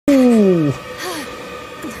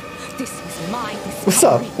What's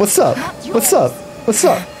up? What's up? What's up? What's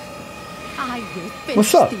up? I will finish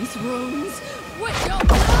What's up? these rooms with your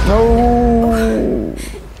No.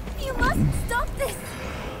 You must stop this.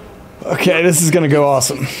 Okay, this is gonna go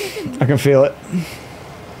awesome. I can feel it.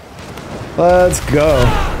 Let's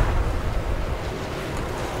go.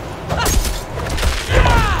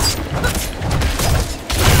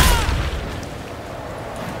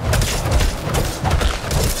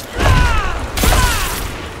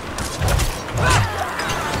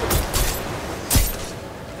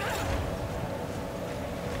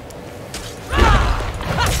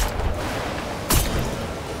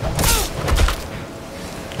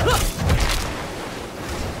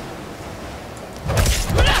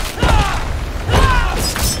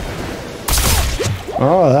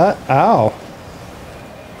 Oh, that, ow.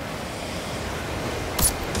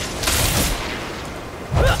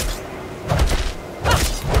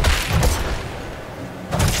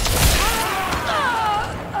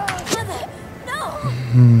 Mother, no!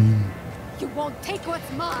 You won't take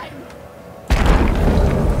what's mine.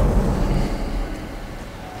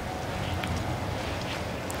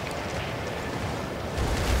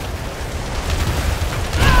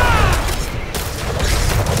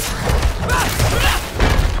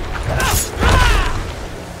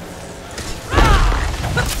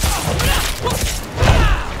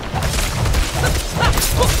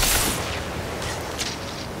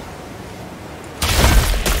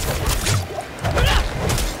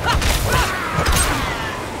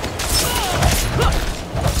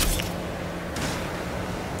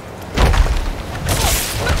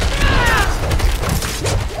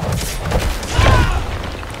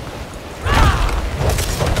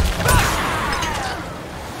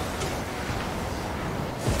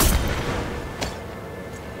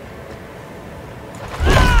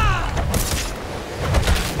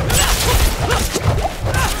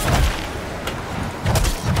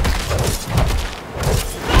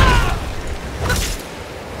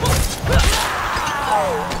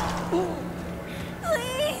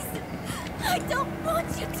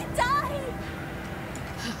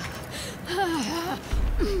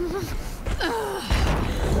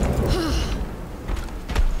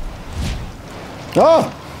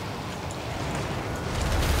 Oh!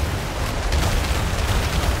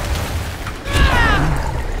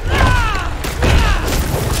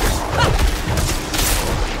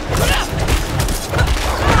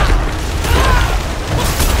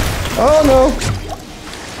 Oh no!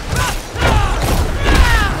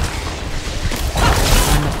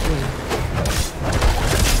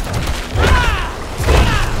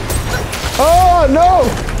 Oh no!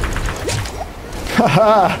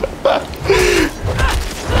 Haha!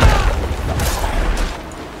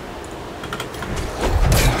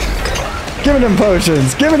 Give me them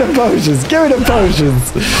potions! Give me them potions! Give me them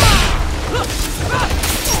potions!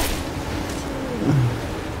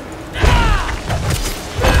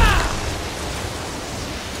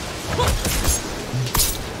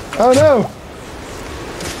 Oh no!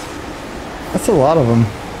 That's a lot of them.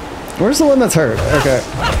 Where's the one that's hurt? Okay.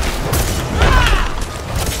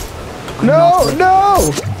 No!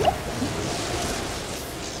 No!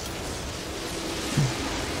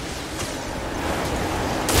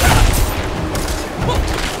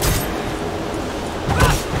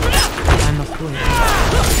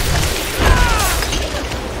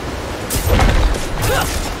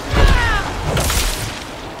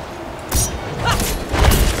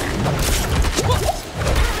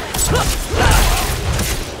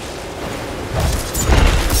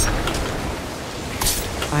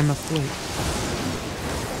 I'm asleep.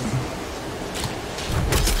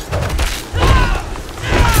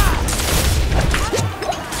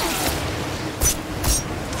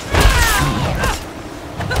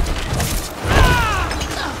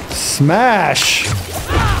 Smash!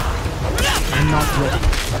 I'm not ready.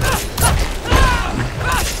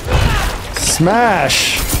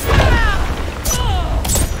 Smash!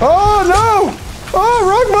 Oh no! Oh,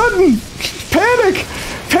 wrong button! Panic!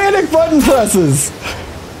 Panic button presses!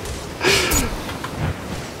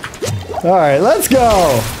 Alright, let's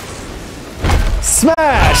go!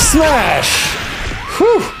 Smash! Smash!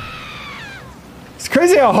 Whew! It's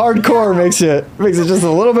crazy how hardcore makes it just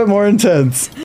a little bit more intense.